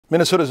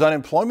Minnesota's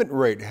unemployment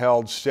rate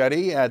held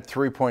steady at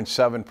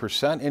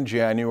 3.7% in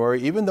January,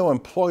 even though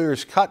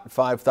employers cut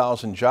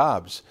 5,000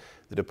 jobs.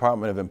 The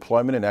Department of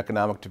Employment and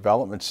Economic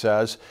Development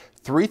says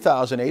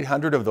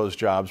 3,800 of those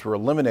jobs were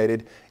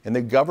eliminated in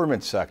the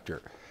government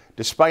sector.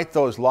 Despite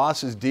those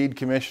losses, Deed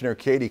Commissioner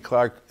Katie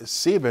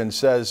Clark-Sieben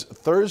says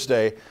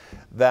Thursday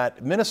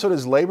that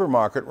Minnesota's labor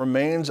market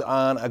remains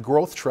on a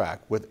growth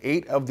track, with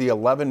 8 of the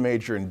 11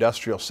 major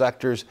industrial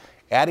sectors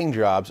adding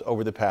jobs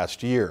over the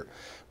past year.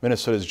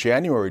 Minnesota's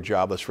January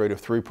jobless rate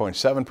of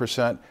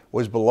 3.7%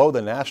 was below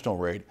the national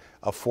rate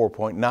of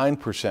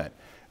 4.9%.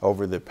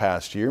 Over the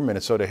past year,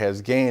 Minnesota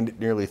has gained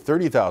nearly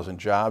 30,000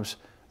 jobs,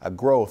 a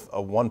growth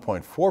of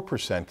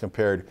 1.4%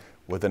 compared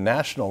with a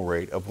national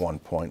rate of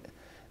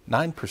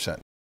 1.9%.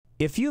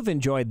 If you've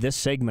enjoyed this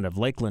segment of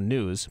Lakeland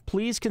News,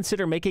 please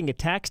consider making a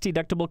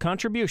tax-deductible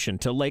contribution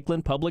to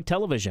Lakeland Public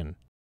Television.